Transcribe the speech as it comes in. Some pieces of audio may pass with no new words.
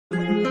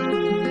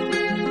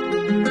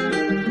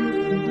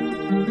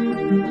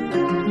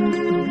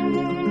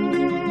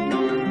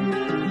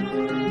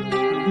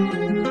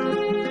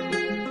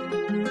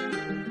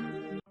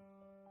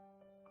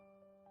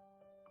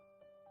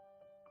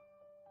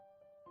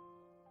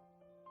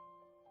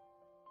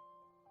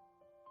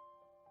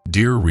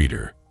Dear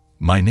reader,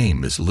 my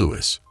name is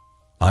Louis.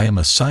 I am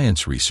a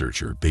science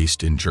researcher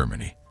based in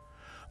Germany.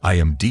 I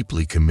am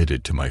deeply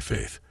committed to my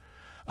faith.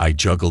 I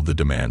juggle the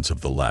demands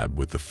of the lab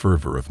with the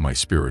fervor of my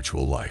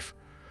spiritual life.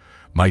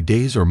 My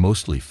days are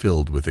mostly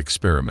filled with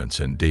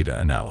experiments and data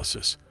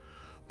analysis,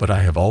 but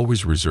I have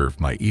always reserved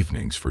my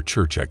evenings for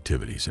church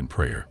activities and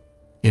prayer.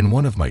 In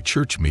one of my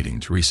church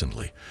meetings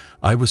recently,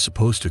 I was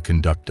supposed to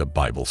conduct a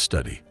Bible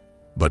study,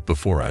 but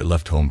before I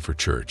left home for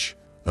church,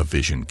 a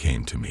vision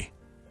came to me,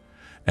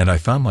 and I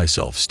found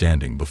myself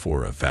standing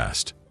before a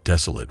vast,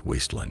 desolate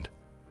wasteland.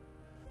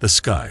 The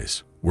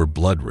skies were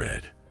blood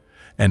red,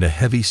 and a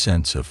heavy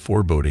sense of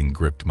foreboding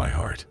gripped my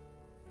heart.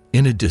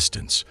 In a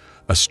distance,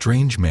 a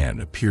strange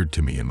man appeared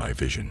to me in my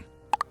vision.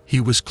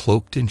 He was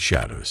cloaked in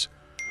shadows.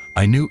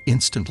 I knew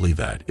instantly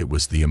that it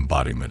was the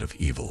embodiment of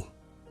evil.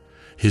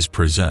 His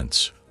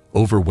presence,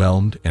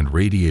 overwhelmed and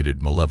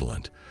radiated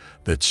malevolence,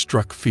 that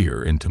struck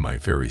fear into my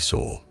very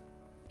soul.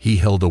 He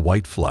held a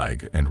white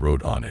flag and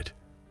wrote on it,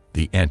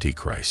 "The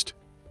Antichrist."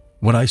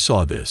 When I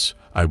saw this,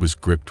 I was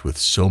gripped with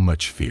so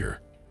much fear,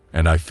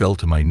 and I fell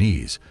to my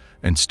knees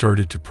and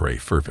started to pray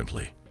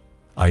fervently.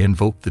 I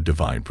invoked the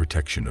divine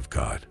protection of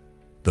God.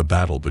 The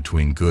battle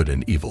between good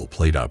and evil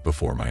played out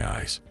before my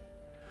eyes.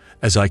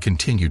 As I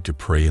continued to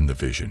pray in the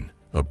vision,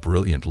 a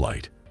brilliant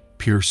light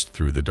pierced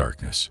through the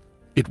darkness.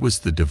 It was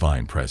the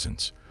divine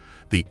presence.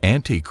 The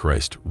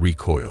Antichrist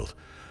recoiled,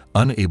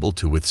 unable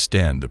to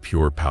withstand the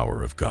pure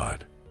power of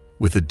God.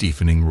 With a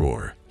deafening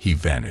roar, he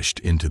vanished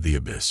into the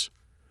abyss.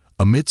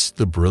 Amidst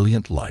the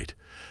brilliant light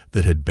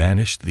that had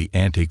banished the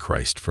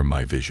Antichrist from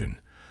my vision,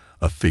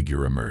 a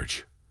figure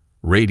emerged,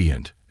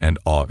 radiant and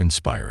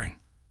awe-inspiring.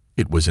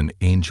 It was an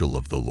angel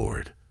of the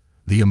Lord,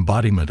 the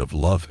embodiment of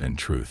love and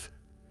truth.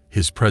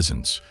 His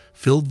presence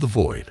filled the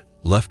void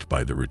left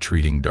by the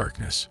retreating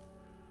darkness.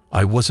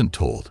 I wasn't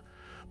told,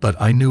 but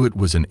I knew it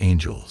was an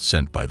angel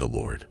sent by the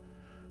Lord.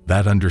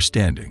 That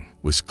understanding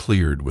was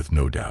cleared with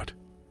no doubt.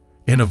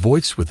 In a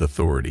voice with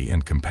authority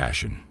and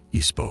compassion, he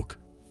spoke,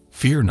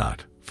 "Fear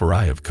not, for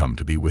I have come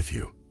to be with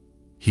you."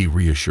 He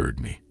reassured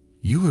me,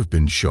 "You have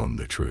been shown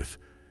the truth,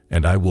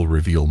 and I will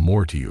reveal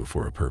more to you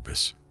for a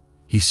purpose."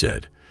 He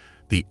said,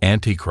 "The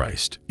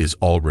Antichrist is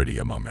already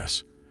among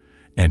us,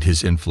 and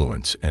his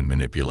influence and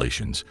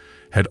manipulations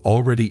had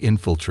already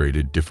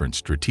infiltrated different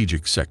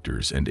strategic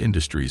sectors and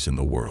industries in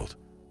the world."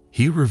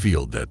 He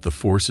revealed that the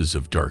forces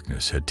of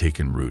darkness had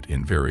taken root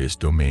in various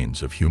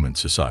domains of human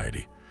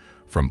society,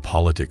 from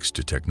politics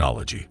to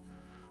technology,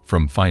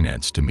 from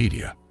finance to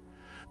media.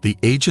 The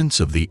agents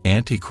of the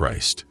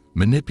Antichrist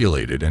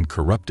manipulated and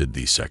corrupted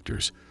these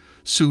sectors,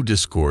 sowed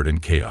discord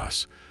and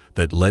chaos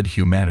that led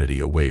humanity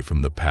away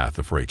from the path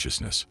of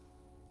righteousness.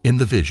 In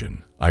the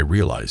vision, I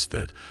realized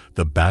that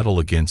the battle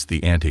against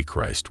the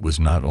Antichrist was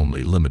not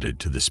only limited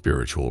to the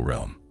spiritual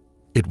realm.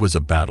 It was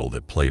a battle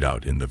that played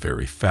out in the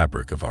very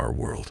fabric of our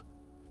world.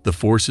 The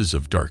forces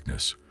of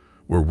darkness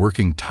were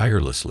working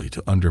tirelessly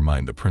to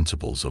undermine the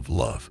principles of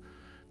love,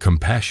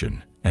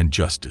 compassion, and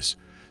justice,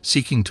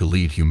 seeking to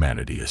lead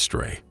humanity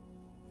astray.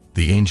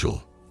 The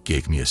angel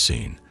gave me a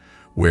scene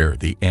where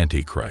the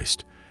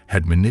Antichrist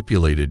had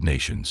manipulated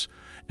nations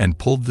and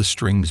pulled the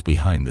strings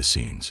behind the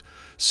scenes,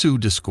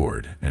 sowed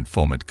discord and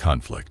foment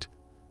conflict.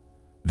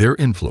 Their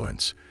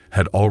influence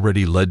had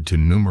already led to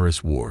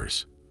numerous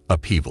wars,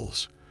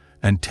 upheavals,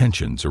 and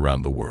tensions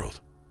around the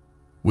world.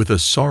 With a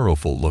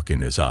sorrowful look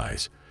in his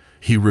eyes,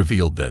 he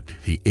revealed that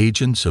the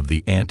agents of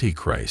the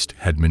Antichrist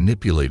had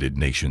manipulated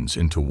nations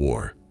into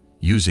war,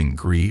 using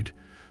greed,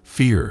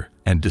 fear,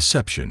 and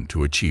deception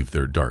to achieve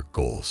their dark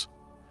goals.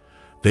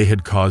 They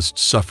had caused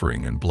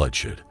suffering and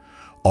bloodshed,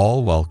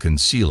 all while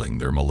concealing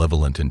their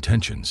malevolent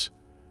intentions.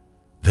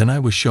 Then I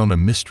was shown a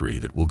mystery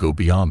that will go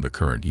beyond the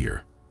current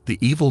year. The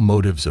evil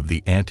motives of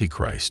the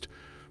Antichrist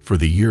for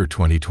the year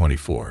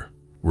 2024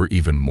 were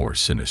even more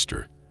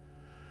sinister.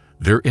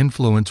 Their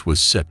influence was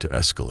set to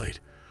escalate,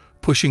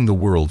 pushing the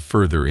world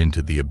further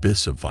into the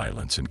abyss of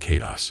violence and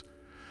chaos.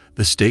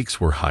 The stakes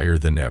were higher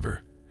than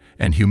ever,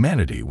 and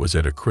humanity was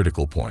at a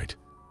critical point.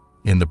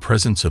 In the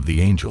presence of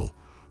the angel,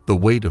 the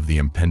weight of the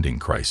impending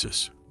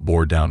crisis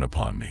bore down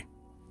upon me.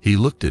 He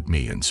looked at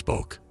me and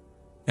spoke,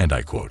 and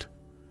I quote,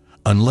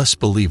 "Unless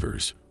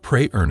believers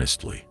pray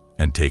earnestly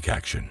and take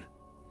action,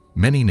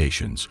 many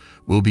nations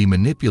will be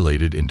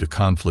manipulated into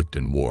conflict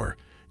and war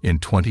in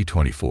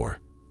 2024.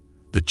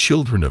 The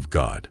children of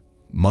God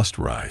must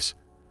rise.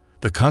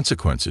 The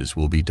consequences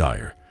will be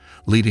dire,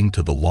 leading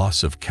to the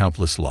loss of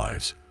countless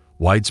lives,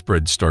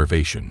 widespread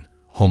starvation,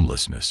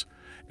 homelessness,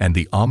 and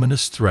the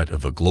ominous threat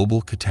of a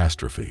global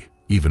catastrophe,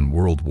 even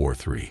World War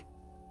III.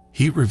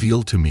 He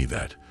revealed to me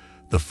that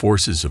the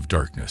forces of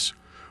darkness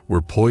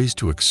were poised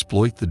to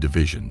exploit the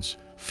divisions,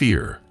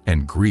 fear,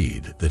 and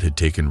greed that had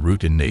taken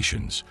root in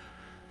nations,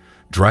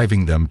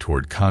 driving them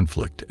toward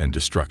conflict and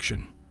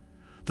destruction.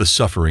 The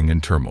suffering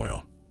and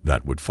turmoil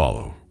that would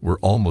follow were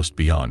almost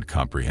beyond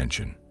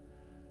comprehension.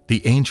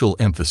 The angel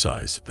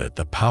emphasized that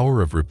the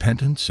power of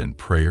repentance and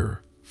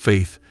prayer,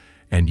 faith,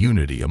 and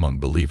unity among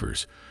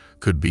believers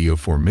could be a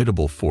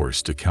formidable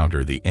force to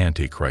counter the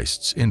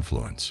Antichrist's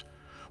influence.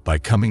 By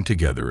coming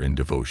together in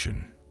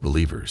devotion,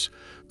 believers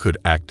could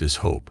act as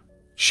hope,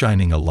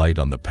 shining a light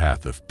on the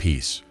path of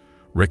peace,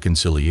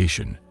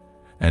 reconciliation,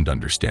 and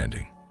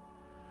understanding.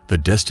 The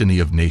destiny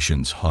of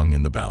nations hung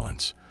in the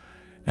balance,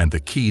 and the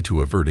key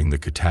to averting the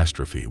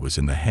catastrophe was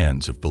in the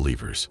hands of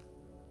believers.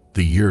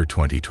 The year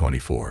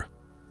 2024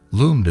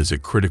 loomed as a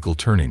critical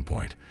turning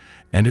point,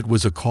 and it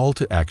was a call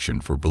to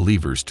action for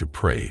believers to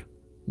pray,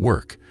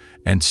 work,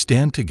 and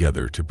stand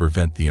together to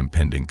prevent the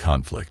impending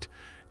conflict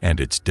and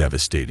its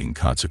devastating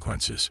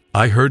consequences.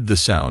 I heard the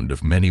sound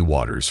of many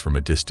waters from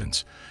a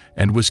distance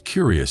and was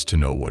curious to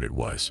know what it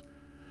was.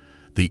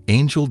 The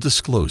angel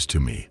disclosed to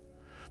me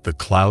the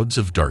clouds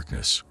of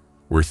darkness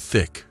were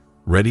thick,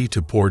 ready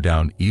to pour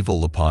down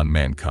evil upon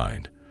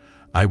mankind.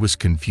 I was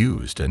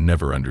confused and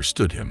never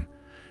understood him.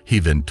 He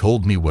then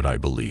told me what I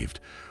believed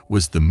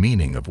was the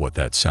meaning of what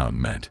that sound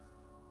meant.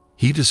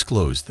 He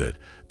disclosed that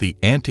the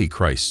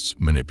Antichrist's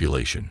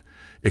manipulation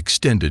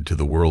extended to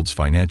the world's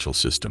financial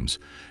systems,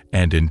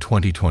 and in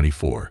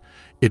 2024,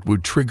 it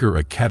would trigger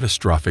a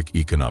catastrophic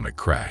economic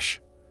crash.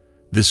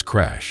 This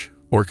crash,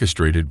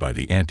 orchestrated by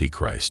the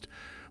Antichrist,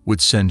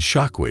 would send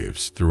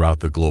shockwaves throughout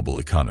the global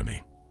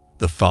economy.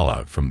 The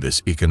fallout from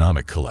this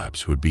economic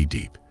collapse would be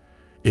deep.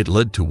 It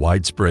led to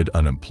widespread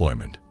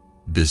unemployment,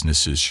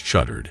 businesses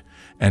shuttered,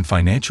 and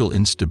financial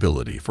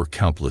instability for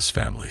countless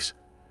families.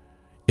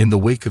 In the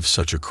wake of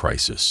such a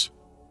crisis,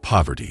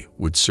 poverty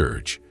would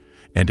surge,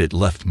 and it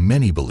left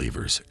many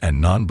believers and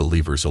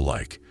non-believers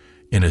alike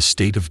in a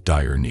state of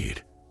dire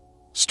need.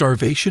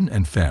 Starvation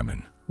and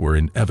famine were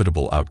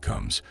inevitable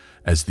outcomes,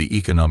 as the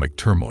economic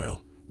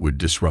turmoil would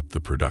disrupt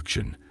the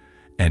production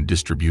and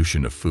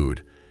distribution of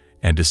food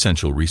and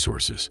essential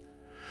resources.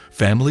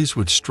 Families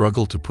would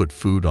struggle to put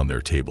food on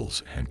their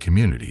tables, and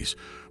communities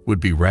would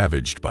be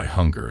ravaged by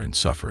hunger and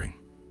suffering.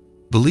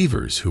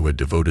 Believers who had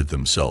devoted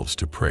themselves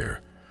to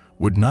prayer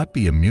would not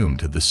be immune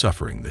to the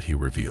suffering that he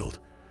revealed.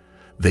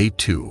 They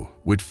too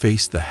would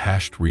face the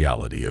harsh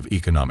reality of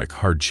economic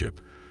hardship,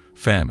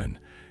 famine,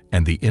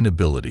 and the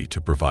inability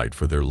to provide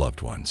for their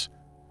loved ones.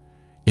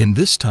 In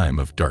this time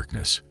of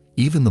darkness,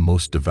 even the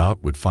most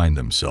devout would find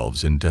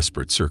themselves in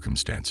desperate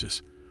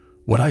circumstances.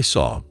 What I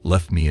saw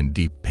left me in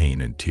deep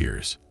pain and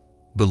tears.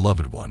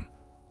 Beloved one,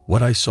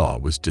 what I saw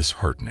was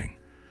disheartening.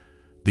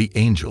 The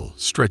angel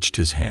stretched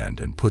his hand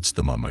and puts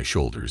them on my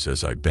shoulders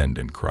as I bend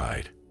and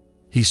cried.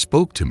 He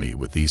spoke to me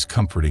with these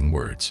comforting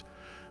words,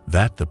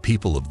 that the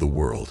people of the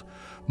world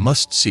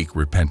must seek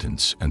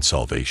repentance and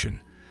salvation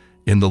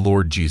in the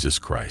Lord Jesus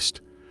Christ.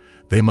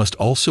 They must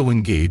also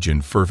engage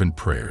in fervent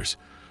prayers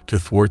to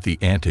thwart the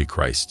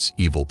Antichrist's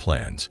evil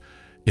plans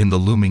in the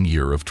looming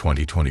year of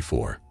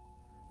 2024.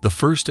 The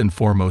first and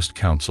foremost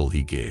counsel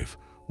he gave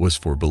was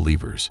for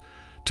believers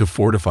to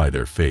fortify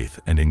their faith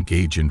and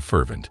engage in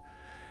fervent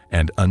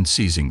and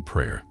unceasing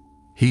prayer.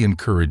 He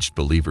encouraged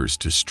believers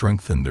to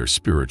strengthen their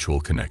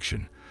spiritual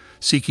connection,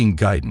 seeking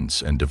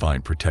guidance and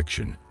divine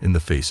protection in the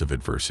face of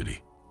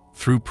adversity.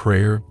 Through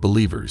prayer,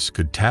 believers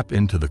could tap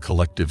into the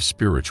collective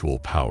spiritual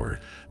power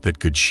that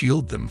could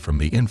shield them from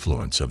the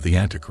influence of the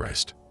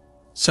Antichrist.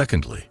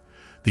 Secondly,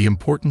 the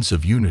importance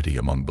of unity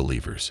among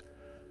believers.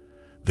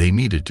 They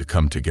needed to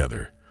come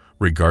together,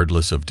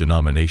 regardless of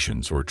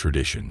denominations or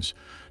traditions,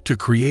 to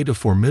create a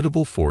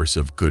formidable force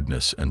of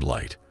goodness and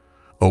light.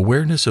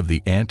 Awareness of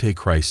the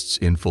Antichrist's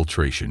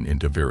infiltration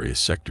into various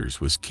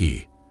sectors was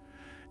key,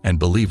 and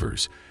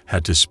believers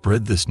had to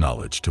spread this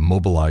knowledge to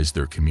mobilize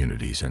their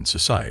communities and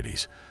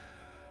societies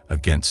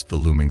against the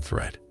looming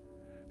threat.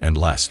 And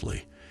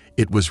lastly,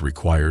 it was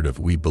required of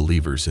we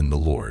believers in the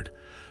Lord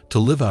to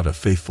live out a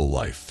faithful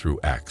life through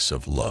acts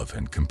of love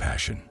and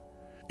compassion.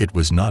 It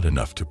was not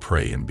enough to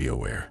pray and be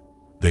aware.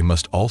 They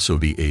must also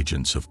be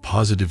agents of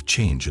positive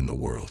change in the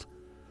world.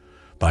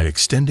 By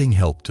extending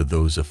help to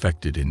those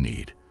affected in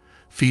need,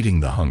 feeding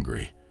the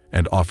hungry,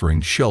 and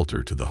offering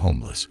shelter to the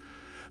homeless,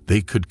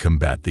 they could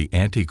combat the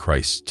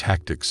Antichrist's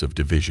tactics of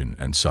division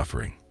and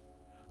suffering.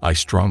 I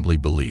strongly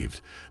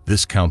believed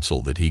this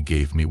counsel that he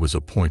gave me was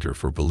a pointer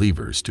for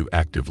believers to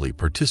actively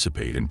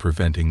participate in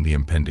preventing the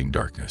impending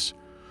darkness.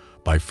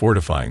 By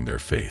fortifying their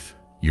faith,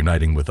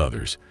 uniting with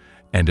others,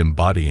 and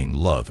embodying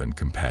love and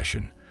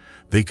compassion,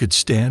 they could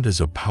stand as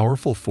a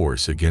powerful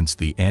force against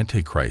the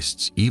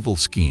Antichrist's evil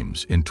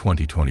schemes in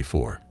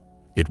 2024.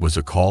 It was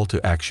a call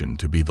to action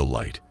to be the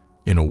light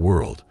in a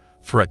world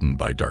threatened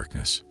by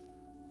darkness.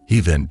 He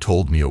then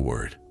told me a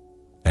word,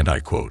 and I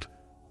quote,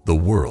 "The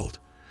world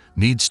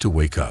needs to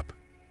wake up.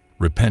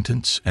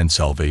 Repentance and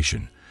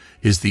salvation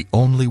is the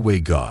only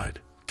way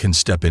God can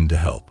step in to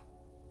help.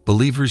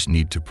 Believers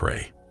need to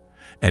pray,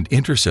 and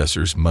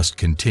intercessors must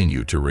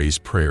continue to raise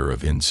prayer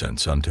of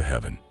incense unto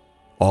heaven."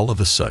 All of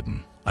a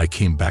sudden, I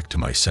came back to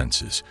my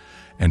senses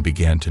and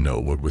began to know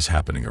what was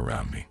happening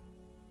around me.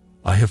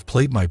 I have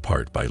played my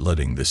part by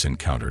letting this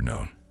encounter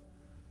known.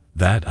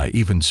 That I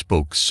even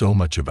spoke so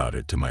much about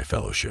it to my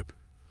fellowship.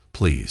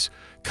 Please,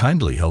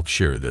 kindly help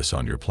share this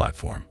on your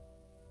platform.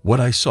 What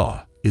I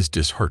saw is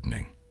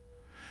disheartening.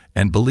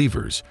 And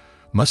believers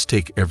must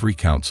take every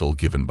counsel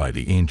given by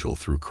the angel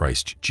through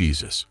Christ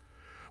Jesus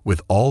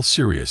with all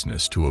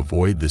seriousness to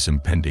avoid this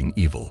impending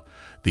evil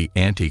the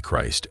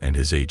Antichrist and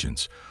his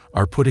agents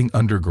are putting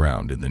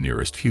underground in the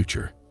nearest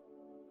future.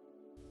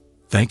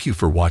 Thank you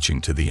for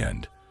watching to the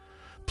end.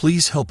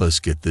 Please help us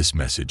get this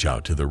message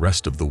out to the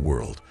rest of the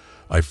world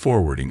by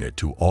forwarding it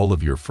to all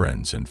of your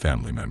friends and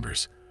family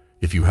members.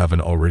 If you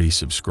haven't already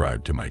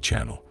subscribed to my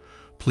channel,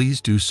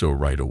 please do so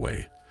right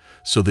away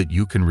so that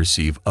you can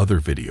receive other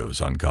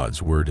videos on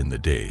God's Word in the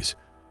days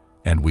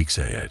and weeks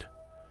ahead.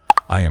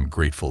 I am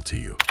grateful to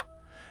you,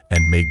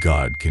 and may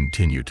God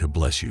continue to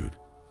bless you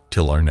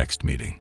till our next meeting.